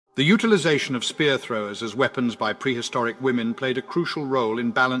The utilization of spear throwers as weapons by prehistoric women played a crucial role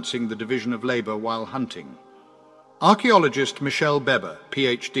in balancing the division of labor while hunting. Archaeologist Michelle Beber,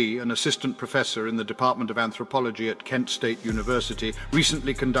 PhD, an assistant professor in the Department of Anthropology at Kent State University,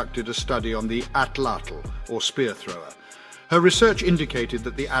 recently conducted a study on the atlatl, or spear thrower. Her research indicated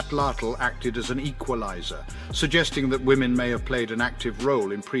that the atlatl acted as an equalizer, suggesting that women may have played an active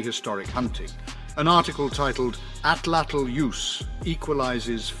role in prehistoric hunting. An article titled "Atlatl Use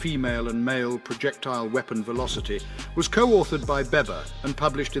Equalizes Female and Male Projectile Weapon Velocity" was co-authored by Beber and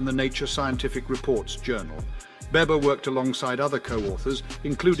published in the Nature Scientific Reports journal. Beber worked alongside other co-authors,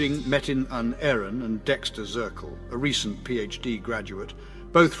 including Metin Aaron and Dexter Zirkel, a recent PhD graduate,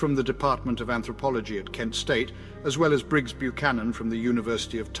 both from the Department of Anthropology at Kent State, as well as Briggs Buchanan from the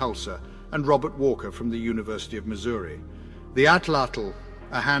University of Tulsa and Robert Walker from the University of Missouri. The atlatl,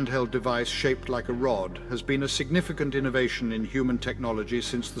 a handheld device shaped like a rod, has been a significant innovation in human technology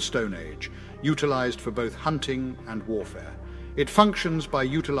since the Stone Age, utilized for both hunting and warfare. It functions by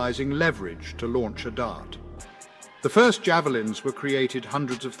utilizing leverage to launch a dart. The first javelins were created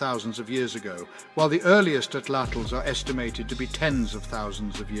hundreds of thousands of years ago, while the earliest atlatls are estimated to be tens of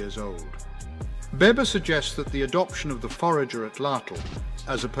thousands of years old. Beber suggests that the adoption of the forager atlatl,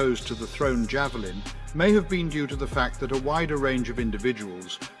 as opposed to the thrown javelin, may have been due to the fact that a wider range of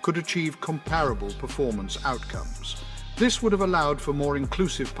individuals could achieve comparable performance outcomes. This would have allowed for more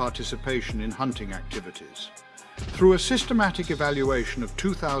inclusive participation in hunting activities. Through a systematic evaluation of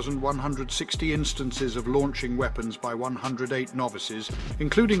 2,160 instances of launching weapons by 108 novices,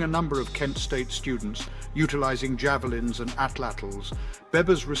 including a number of Kent State students utilizing javelins and atlatls,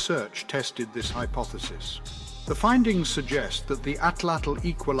 Beber's research tested this hypothesis. The findings suggest that the atlatl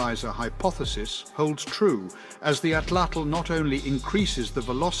equalizer hypothesis holds true, as the atlatl not only increases the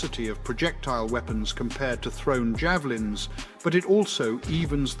velocity of projectile weapons compared to thrown javelins, but it also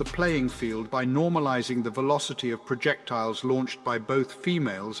evens the playing field by normalizing the velocity of projectiles launched by both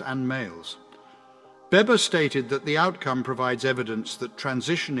females and males. Beber stated that the outcome provides evidence that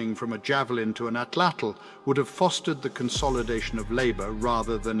transitioning from a javelin to an atlatl would have fostered the consolidation of labor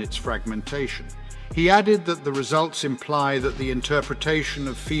rather than its fragmentation. He added that the results imply that the interpretation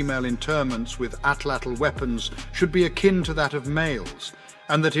of female interments with atlatl weapons should be akin to that of males,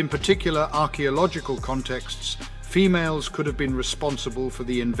 and that in particular archaeological contexts, females could have been responsible for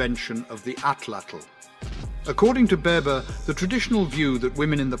the invention of the atlatl. According to Beber, the traditional view that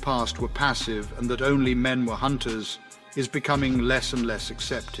women in the past were passive and that only men were hunters is becoming less and less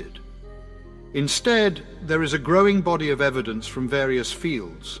accepted. Instead, there is a growing body of evidence from various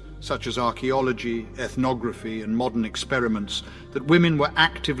fields, such as archaeology, ethnography, and modern experiments, that women were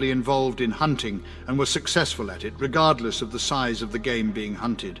actively involved in hunting and were successful at it, regardless of the size of the game being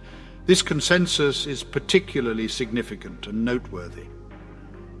hunted. This consensus is particularly significant and noteworthy.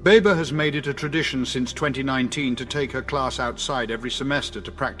 Beber has made it a tradition since 2019 to take her class outside every semester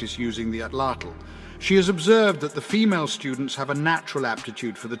to practice using the atlatl. She has observed that the female students have a natural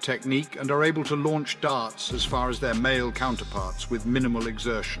aptitude for the technique and are able to launch darts as far as their male counterparts with minimal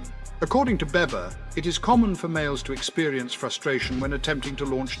exertion. According to Beber, it is common for males to experience frustration when attempting to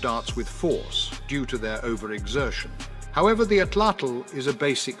launch darts with force due to their overexertion. However, the atlatl is a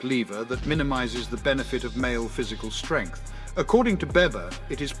basic lever that minimizes the benefit of male physical strength. According to Beber,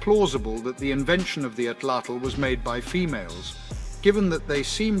 it is plausible that the invention of the atlatl was made by females, given that they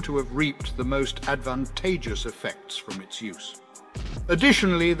seem to have reaped the most advantageous effects from its use.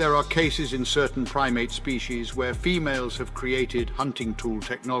 Additionally, there are cases in certain primate species where females have created hunting tool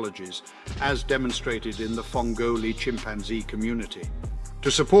technologies, as demonstrated in the Fongoli chimpanzee community.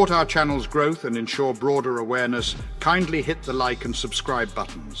 To support our channel's growth and ensure broader awareness, kindly hit the like and subscribe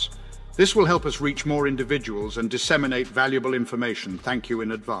buttons. This will help us reach more individuals and disseminate valuable information. Thank you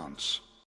in advance.